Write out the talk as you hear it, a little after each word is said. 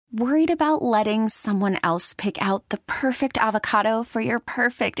Worried about letting someone else pick out the perfect avocado for your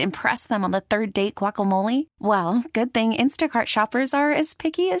perfect impress them on the third date guacamole? Well, good thing Instacart shoppers are as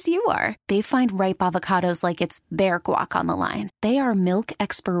picky as you are. They find ripe avocados like it's their guac on the line. They are milk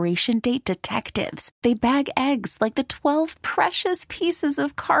expiration date detectives. They bag eggs like the 12 precious pieces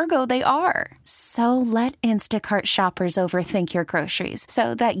of cargo they are. So let Instacart shoppers overthink your groceries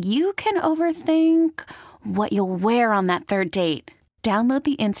so that you can overthink what you'll wear on that third date. Download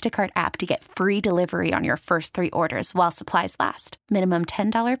the Instacart app to get free delivery on your first 3 orders while supplies last. Minimum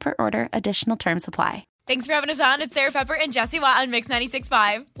 $10 per order. Additional terms apply. Thanks for having us on. It's Sarah Pepper and Jesse Watt on Mix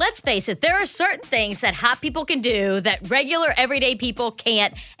 96.5. Let's face it, there are certain things that hot people can do that regular, everyday people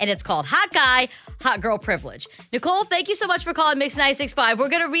can't, and it's called hot guy, hot girl privilege. Nicole, thank you so much for calling Mix 96.5. We're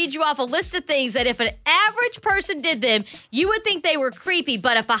going to read you off a list of things that if an average person did them, you would think they were creepy,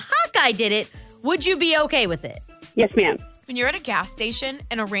 but if a hot guy did it, would you be okay with it? Yes, ma'am. When you're at a gas station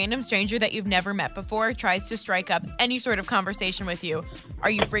and a random stranger that you've never met before tries to strike up any sort of conversation with you, are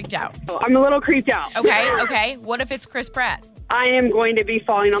you freaked out? I'm a little creeped out. Okay. What if it's Chris Pratt? I am going to be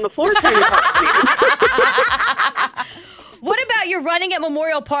falling on the floor trying to talk to you. What about you're running at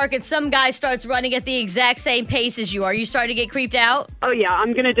Memorial Park and some guy starts running at the exact same pace as you? Are you starting to get creeped out? Oh, yeah.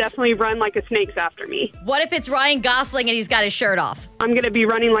 I'm going to definitely run like a snake's after me. What if it's Ryan Gosling and he's got his shirt off? I'm going to be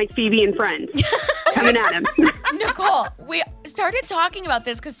running like Phoebe and Friends, coming at him. Nicole, we started talking about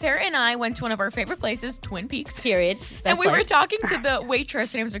this because Sarah and I went to one of our favorite places, Twin Peaks. Period. And we were talking to the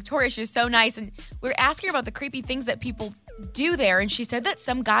waitress. Her name's Victoria. She was so nice. And we were asking her about the creepy things that people do there. And she said that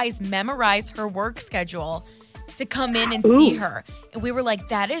some guys memorize her work schedule to come in and see her. And we were like,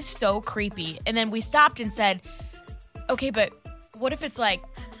 that is so creepy. And then we stopped and said, okay, but what if it's like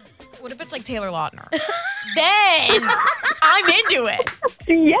Taylor Lautner? Then I'm into it.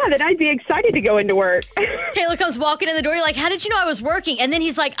 Yeah, then I'd be excited to go into work. Taylor comes walking in the door. You're like, how did you know I was working? And then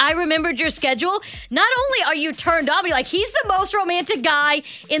he's like, I remembered your schedule. Not only are you turned on, but you're like, he's the most romantic guy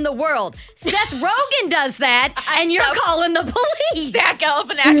in the world. Seth Rogen does that, and you're calling the police. Zach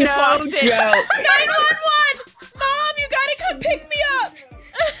Galifianakis walks in. 911. Mom, you gotta come pick me up.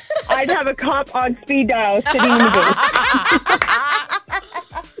 I'd have a cop on speed dial sitting in the booth.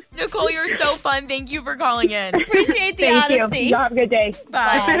 Nicole, you're so fun. Thank you for calling in. Appreciate the Thank honesty. you. Have a good day.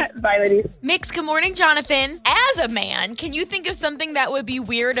 Bye. Bye, ladies. Mix, good morning, Jonathan. As a man, can you think of something that would be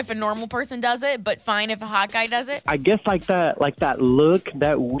weird if a normal person does it, but fine if a hot guy does it? I guess like that look,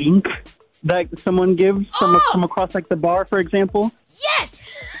 that wink that someone gives from across like the bar, for example. Yes!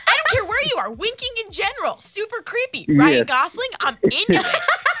 I don't care where you are. Winking in general. Super creepy. Ryan Yes. Gosling, I'm into it.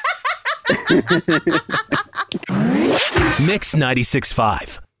 Mix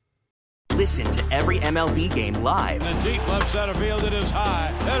 96.5. Listen to every MLB game live. In the deep left center field, it is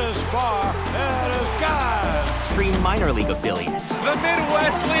high, it is far, it is gone. Stream minor league affiliates. The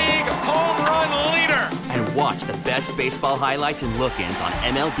Midwest League home run leader. And watch the best baseball highlights and look-ins on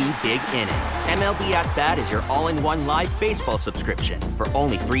MLB Big Inning. MLB At Bat is your all-in-one live baseball subscription for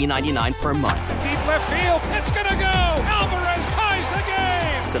only $3.99 per month. Deep left field, it's gonna go. Alvarez ties the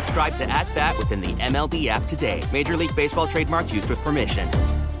game. Subscribe to At Bat within the MLB app today. Major League Baseball trademarks used with permission.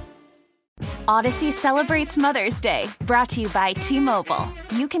 Odyssey celebrates Mother's Day, brought to you by T-Mobile.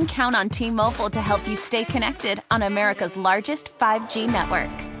 You can count on T-Mobile to help you stay connected on America's largest 5G network.